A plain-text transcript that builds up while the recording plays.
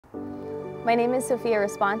My name is Sophia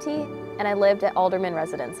Raspanti, and I lived at Alderman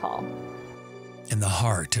Residence Hall. In the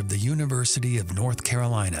heart of the University of North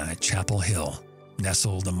Carolina at Chapel Hill,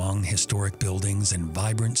 nestled among historic buildings and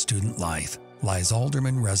vibrant student life, lies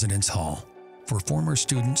Alderman Residence Hall. For former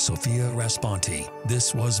student Sophia Raspanti,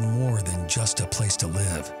 this was more than just a place to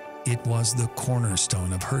live. It was the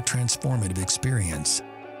cornerstone of her transformative experience.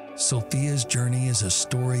 Sophia's journey is a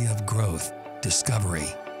story of growth, discovery,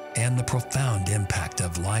 and the profound impact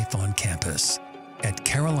of life on campus. At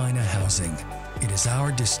Carolina Housing, it is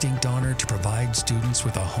our distinct honor to provide students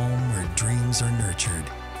with a home where dreams are nurtured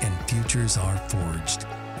and futures are forged.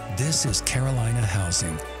 This is Carolina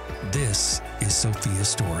Housing. This is Sophia's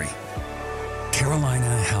story.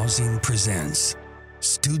 Carolina Housing presents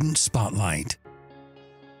Student Spotlight.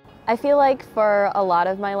 I feel like for a lot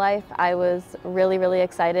of my life, I was really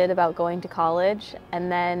excited about going to college,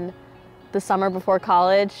 and then the summer before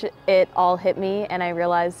college, it all hit me and I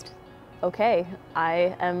realized, okay,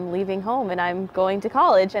 I am leaving home and I'm going to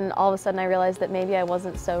college. And all of a sudden I realized that maybe I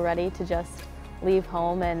wasn't so ready to just leave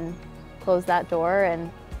home and close that door, and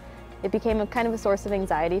it became a kind of a source of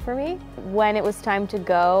anxiety for me. When it was time to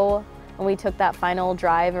go and we took that final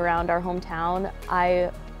drive around our hometown, I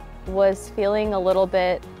was feeling a little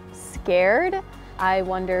bit scared. I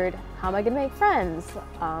wondered, how am I gonna make friends?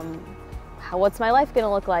 What's my life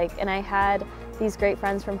gonna look like? And I had these great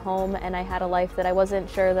friends from home, and I had a life that I wasn't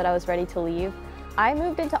sure that I was ready to leave. I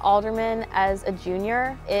moved into Alderman as a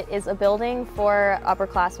junior. It is a building for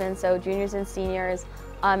upperclassmen, so juniors and seniors,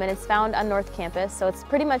 and it's found on North Campus, so it's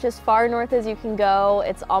pretty much as far north as you can go.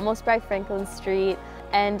 It's almost by Franklin Street,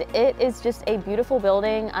 and it is just a beautiful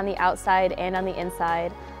building on the outside and on the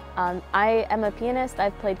inside. I am a pianist.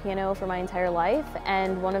 I've played piano for my entire life,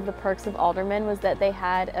 and one of the perks of Alderman was that they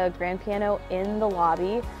had a grand piano in the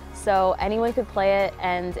lobby, so anyone could play it,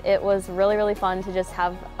 and it was really fun to just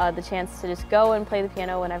have the chance to just go and play the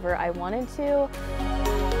piano whenever I wanted to.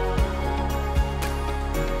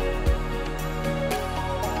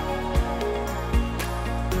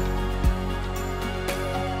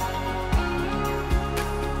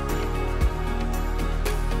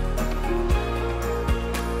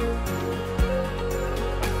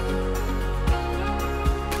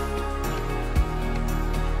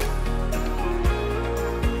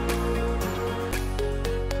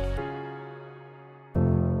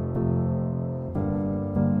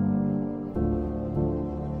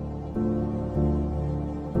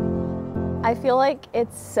 I feel like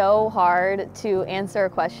it's so hard to answer a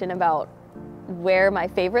question about where my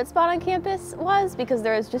favorite spot on campus was, because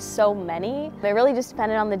there was just so many. It really just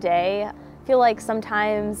depended on the day. I feel like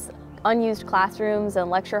sometimes unused classrooms and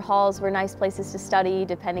lecture halls were nice places to study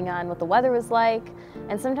depending on what the weather was like.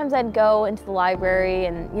 And sometimes I'd go into the library,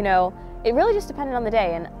 and it really just depended on the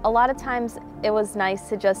day. And a lot of times it was nice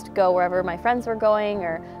to just go wherever my friends were going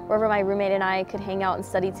or wherever my roommate and I could hang out and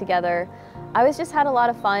study together. I always just had a lot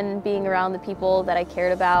of fun being around the people that I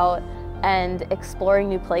cared about and exploring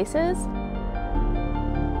new places.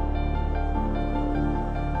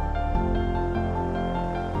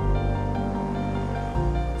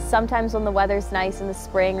 Sometimes when the weather's nice in the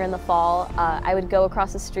spring or in the fall, I would go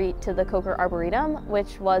across the street to the Coker Arboretum,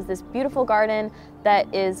 which was this beautiful garden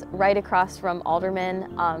that is right across from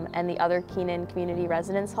Alderman and the other Keenan community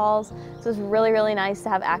residence halls. So it's really nice to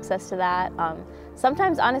have access to that.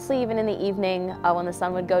 Sometimes, honestly, even in the evening when the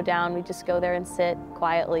sun would go down, we'd just go there and sit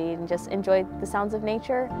quietly and just enjoy the sounds of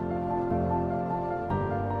nature.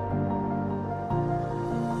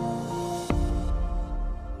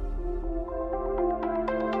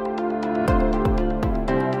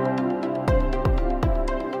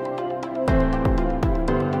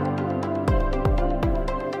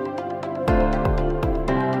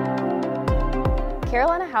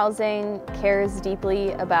 Carolina Housing cares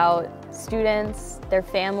deeply about students, their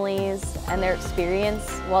families, and their experience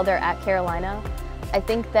while they're at Carolina. I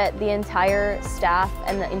think that the entire staff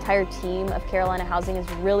and the entire team of Carolina Housing is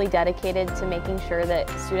really dedicated to making sure that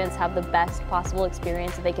students have the best possible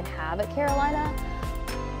experience that they can have at Carolina.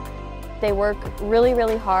 They work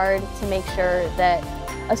really hard to make sure that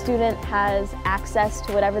a student has access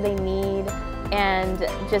to whatever they need and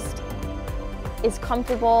just is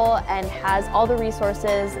comfortable and has all the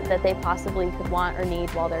resources that they possibly could want or need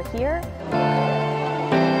while they're here.